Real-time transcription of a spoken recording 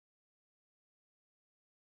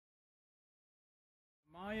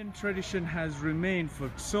Mayan tradition has remained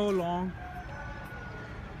for so long,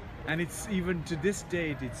 and it's even to this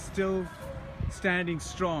date, it's still standing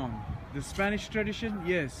strong. The Spanish tradition,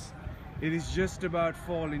 yes, it is just about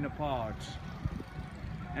falling apart.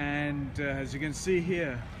 And as you can see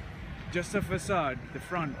here, just a facade, the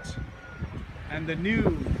front. And the new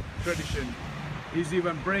tradition is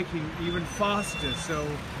even breaking even faster. So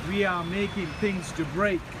we are making things to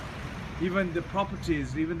break, even the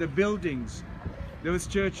properties, even the buildings. Those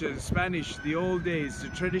churches, Spanish, the old days, the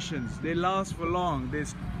traditions, they last for long.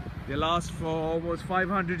 They last for almost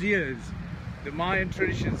 500 years. The Mayan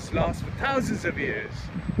traditions last for thousands of years.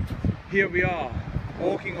 Here we are,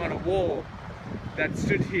 walking on a wall that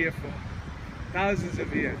stood here for thousands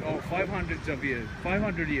of years, or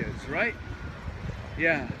 500 years, right?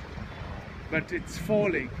 Yeah, but it's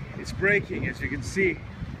falling, it's breaking, as you can see,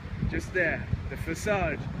 just there. The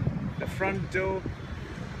facade, the front door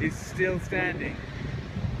is still standing.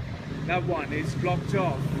 That one is blocked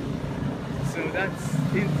off. So that's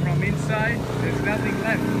from inside, there's nothing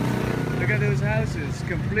left. Look at those houses,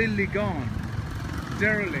 completely gone,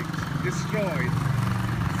 derelict, destroyed,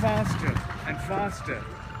 faster and faster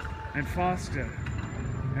and faster.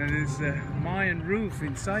 And there's a Mayan roof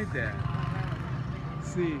inside there.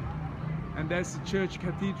 See, and that's the church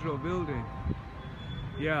cathedral building.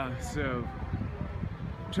 Yeah, so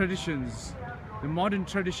traditions, the modern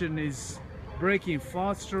tradition is breaking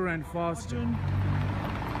faster and faster.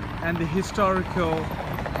 And the historical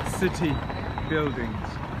city buildings.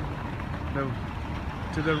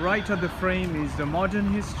 To the right of the frame is the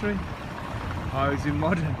modern history. Or is it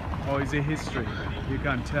modern or is it history? You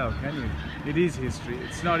can't tell, can you? It is history.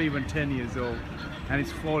 It's not even 10 years old and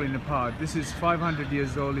it's falling apart. This is 500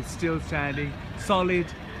 years old. It's still standing, solid,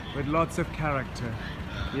 with lots of character.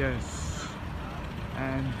 Yes.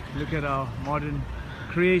 And look at our modern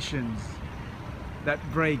creations that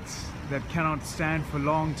breaks, that cannot stand for a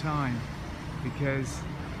long time, because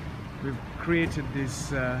we've created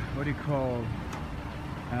this what do you call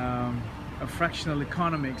a fractional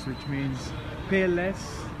economics, which means pay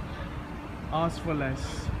less, ask for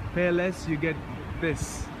less. Pay less, you get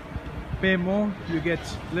this. Pay more, you get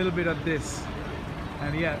a little bit of this.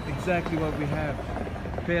 And yeah, exactly what we have.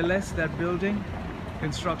 Pay less, that building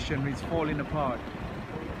construction is falling apart.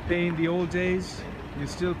 Pay in the old days, you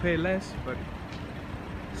still pay less, but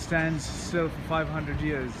stands still for 500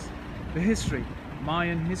 years. The history,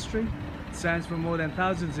 Mayan history, stands for more than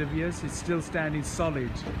thousands of years. It's still standing solid.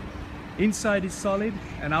 Inside is solid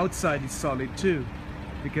and outside is solid too,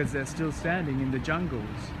 because they're still standing in the jungles.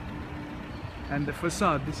 And the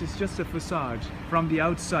facade, this is just a facade from the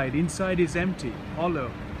outside. Inside is empty, hollow,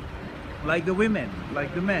 like the women,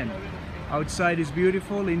 like the men. Outside is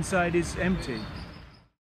beautiful, inside is empty.